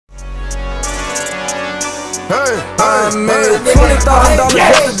I made $20,000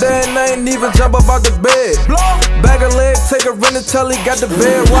 yesterday and I ain't even jump up out the bed. Bag a leg, take a rent until he got the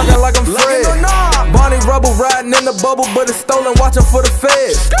bed, walking like I'm Fred. Bonnie Rubble riding in the bubble, but it's stolen, watching for the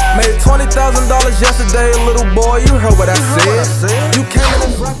feds. Made $20,000 yesterday, little boy, you heard what I said. You came in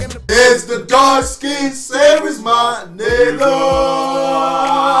and rockin' the... It's the dark skin Sarah's my nigga.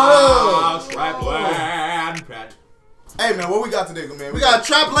 Trapland Pat. Hey man, what we got today, man? We got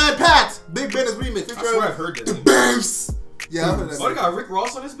Trapland Pat, Big Business remix. I swear I've heard that. The Babes. Yeah, I heard that. Oh, they got Rick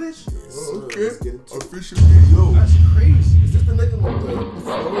Ross on this bitch? Okay. Official video. That's crazy. Is this the nigga with the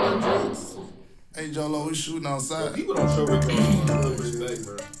Florida dreads? Hey, Jolo, we shooting outside. People don't show Rick Ross respect,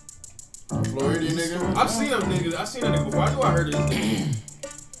 bro. Floridian nigga? I've seen them niggas. I've seen that nigga before. I knew I heard of this nigga.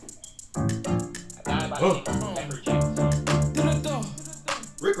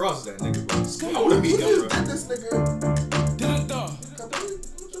 Rick Ross is that nigga, bro. I wanna meet him, bro. This nigga.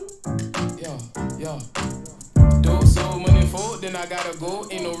 Yeah. Do so money for, then I gotta go.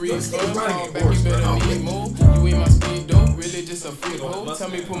 Ain't no refund. Call back, you better need more. You ain't my speed dope, really just a freak hoe. Tell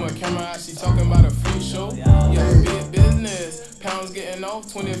me put my camera out, she talking about a free show. Yeah, big business. Pounds getting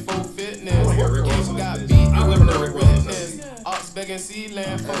off, 24 fitness. Games got beat, I live no witness. Ox begging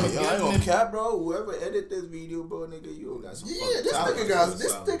Sealand for forgiveness. I ain't gonna cap, bro. Whoever edit this video, bro, nigga, you got some this nigga got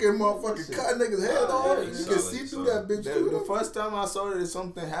this nigga motherfucking cut nigga's head off. You can see through that bitch too. The first time I saw that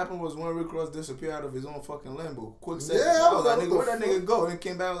something happened was when Rick Ross disappeared out of his own fucking Lambo. Quick second. Yeah, I was like, nigga, where'd that nigga go? And then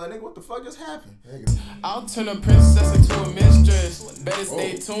came back, I was like, nigga, what the fuck just happened? I'll turn a princess into a mistress. Better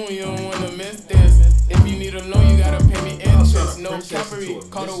stay tuned, you don't wanna miss this. If you need a loan, you gotta pay me interest. No capery,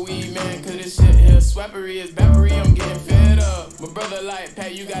 call the weed man, cause this shit here swappery is bappery, I'm getting fed up. My brother like,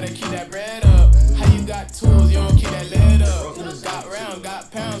 Pat, you gotta keep that bread up. How you got tools, you don't keep that lead up. Got round, got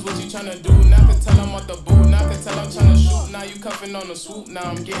pounds, what you tryna do? Now can tell I'm off the boot, now can tell I'm tryna shoot. Now you cuffing on the swoop, now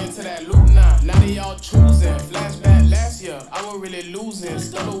I'm getting to that loop now. Now they all choosing, flashback last year, I was really losing.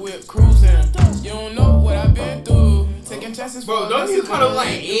 Stole whip cruising, you don't know what I've been through. Taking chances, bro, don't you kinda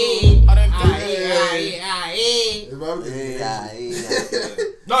like,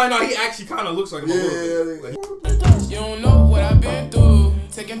 No, he actually kind of looks like him a little bit. You don't know what I've been through.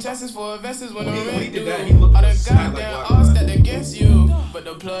 Taking chances for investors when I'm in through. He looked All like the goddamn odds stacked against you. But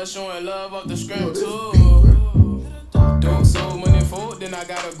the plus showing love up the scrim too. Don't sold money for, then I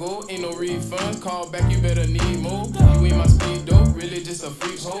gotta go. Ain't no refund. Call back, you better need more. You ain't my speed dope, really just a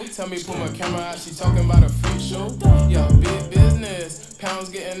freak hoe. Tell me put my camera out, she talking about a freak show. Yeah, big business. Pounds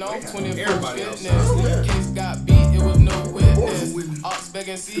getting off, 24 fitness. Kids got beat, it was no witness. Ox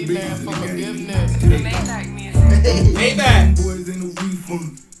begging Sealand for forgiveness. Maybach. Boys ain't no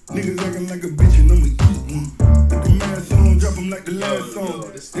refund. Niggas acting like a bitch and I'ma eat one. The command song, drop them like the last song.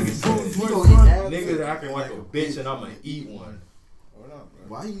 Niggas acting like a bitch and I'ma eat one.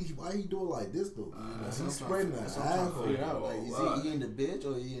 Why he do it like this though? He's spreading that. I figured out. Like, is he eating the bitch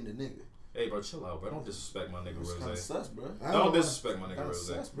or he eating the nigga? Hey bro, chill out, bro. Don't disrespect my nigga Rose. Kind of sus, bro. Don't disrespect my nigga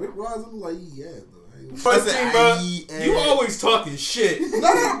Rose. Rick Ross look like he ass though. First thing, bro, you always talking shit. No, look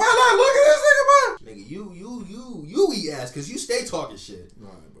at this nigga, bro. Nigga, you eat ass because you stay talking shit. Nah,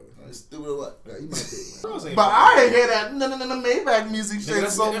 bro. Stupid what? He might take but I ain't hear that no Maybach music shit in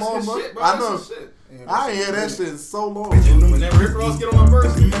so long, bro. I know. I ain't hear that shit in so long. Whenever Rick Ross get on my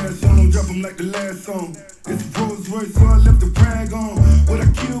verse, command song, drop them like the last song. It's a Rolls Royce, so I left the brag on. What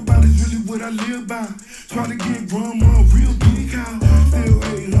I kill about is really what I live by. Try to get grandma real big house. Still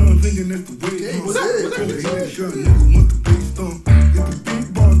hating on, thinking that's the way it goes. Headshot, nigga want the bass on. It's the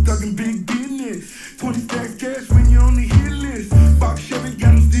big boss talking big business. 20 stacks cash when you on the hit list. Box Chevy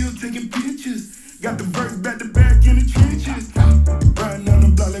got him still taking pictures. Got the verse back to back in the trenches. Riding down the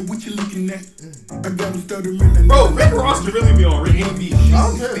block like what you looking at. I got him stuttering and bro, Rick Ross can really be on Rick A.B.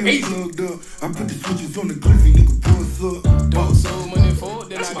 I put the switches on the glizzy, nigga, pull up. Don't sold money for,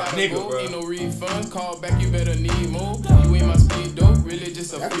 then I gotta go. Ain't no refund. Call back, you better need more. You ain't my speed dope, really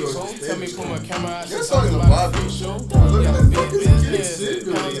just a freak hoe. Tell me put my camera out, she talking about a freak show. Yeah, big business.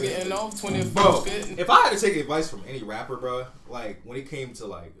 Pounds getting off, 24 fitness. If I had to take advice from any rapper, bro, like when it came to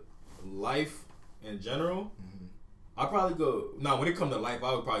like life in general, I'd probably go. Nah, when it come to life,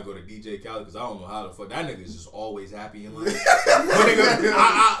 I would probably go to DJ Khaled because I don't know how the fuck that nigga is just always happy in life.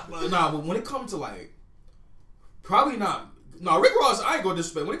 But when it comes to like, probably not. Nah, Rick Ross, I ain't gonna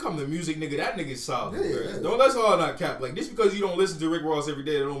disrespect. When it comes to music, nigga, that nigga is solid. Don't let's all not cap. Like just because you don't listen to Rick Ross every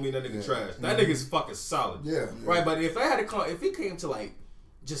day, that don't mean that nigga trash. That nigga's fucking solid. Right. But if I had to come, if it came to like,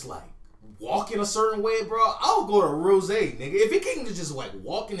 just like walking a certain way, bro, I would go to Rose, nigga. If it came to just like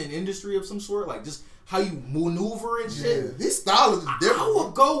walking an industry of some sort, like just how you maneuver and shit. Yeah, his style is different. I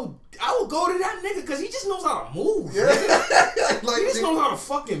would go to that nigga because he just knows how to move. Yeah. Like, he just knows how to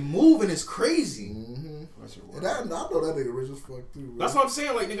fucking move and it's crazy. shit. I know that nigga rich as fuck too. Bro. That's what I'm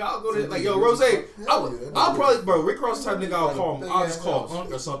saying. Like nigga, I'll go to like yo Rose. I'll probably bro Rick Ross type nigga. I'll call him. I'll just call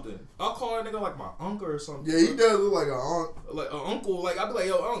Unc or something. I'll call that nigga like my uncle or something. Yeah, he does look like an uncle. Like an uncle. Like I'll be like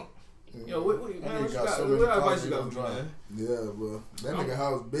yo Unc. Yo, what advice you got for me, man? Yeah, bro. That nigga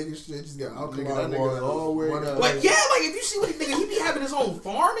house big as shit. He's got alkaline water all the way down. Like, yeah, like if you see what nigga, he be having his own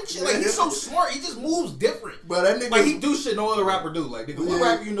farm and shit. Like, he's so smart. He just moves different. But that nigga, like, he do shit no other rapper do. Like, nigga, what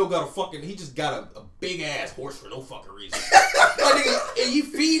rapper you know got a fucking, he just got a big ass horse for no fucking reason. Like, nigga, and he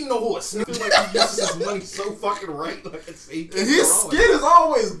feeding the horse. Nigga, like, he uses his money so fucking right. Like, it's and his skin is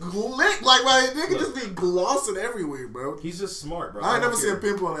always glick. Like, my nigga just be glossing everywhere, bro. He's just smart, bro. I ain't never seen a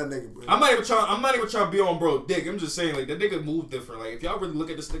pimple on that nigga, bro. I'm not even trying to be on bro dick. I'm just saying, like, that nigga move different. Like, if y'all really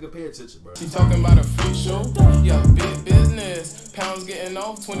look at this nigga, pay attention, bro. She talking about a free show? Yeah, big business. Pounds getting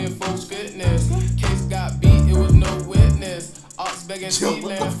off, 24 fitness. Case got beat, it was no witness. Ox begging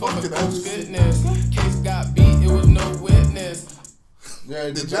Sealand for the post fitness. Case got beat, it was no witness. Yeah,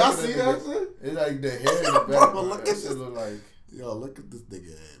 did y'all see that shit? It's like the hair in the back. Bro, look at this. Look like, yo, look at this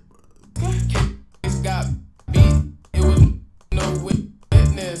nigga head, bro. Case got beat, it was no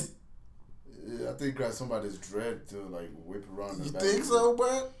witness. I think he grabbed somebody's dread to like whip around the back. You think so,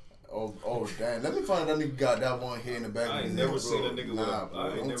 bro? Oh, damn. Let me find out that nigga got that one hair in the back I of his ain't head, never seen a nigga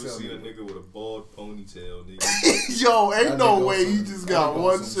I ain't never seen a nigga with a bald ponytail, nigga. Yo, ain't no way he just got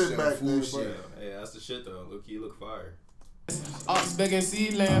one shit back there, bro. Yeah, hey, that's the shit though. Look, he look fire. Ox begging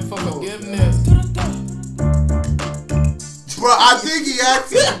Sealand for forgiveness. Bro, I think he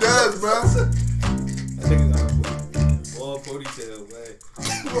actually does, bro. That nigga got a bald ponytail, man.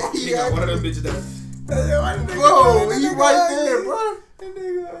 He got one of them bitches that. Bro, he right there, bro.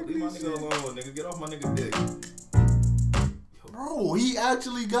 Leave my nigga alone, nigga. Get off my nigga dick. Bro, he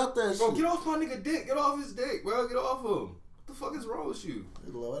actually got that Bro, shit. get off my nigga dick. Get off his dick, bro. Get off him. What the fuck is wrong with you?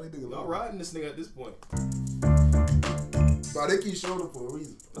 Y'all riding this nigga at this point. Bro, they keep showing him for a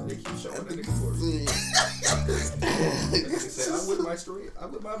reason. They keep showing that nigga for a reason. Nigga said, I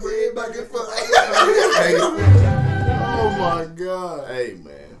whip my bread back and forth. Oh my god. Hey,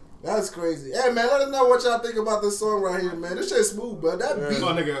 man. That's crazy. Hey, man, let us know what y'all think about this song right here, man. This shit smooth, bro. That beat.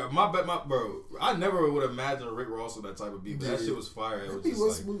 My nigga, my bro. I never would imagine Rick Ross on that type of beat, but that shit was fire. It was just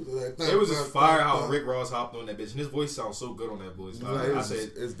like, smooth. it was just fire how Rick Ross hopped on that bitch, and his voice sounds so good on that voice. I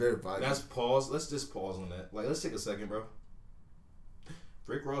said, it's very vibrant. That's pause. Let's just pause on that. Like, let's take a second, bro.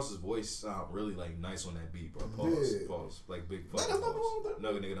 Rick Ross's voice sound really like nice on that beat, bro. Pause. Like big fucking pause.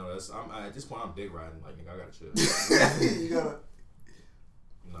 No, nigga, no. At this point, I'm dick riding. Like, nigga, I gotta chill. You gotta.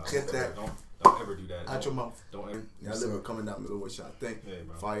 No, Get that. Don't ever do that. Out your mouth. Don't ever. Y'all live coming down the middle of what y'all think. Yeah,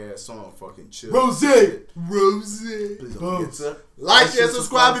 bro. Fire ass song, fucking chill. Rose. Please don't forget to like, share,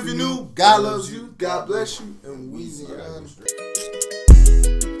 subscribe if you're new. God loves you. God bless you. And Weezy.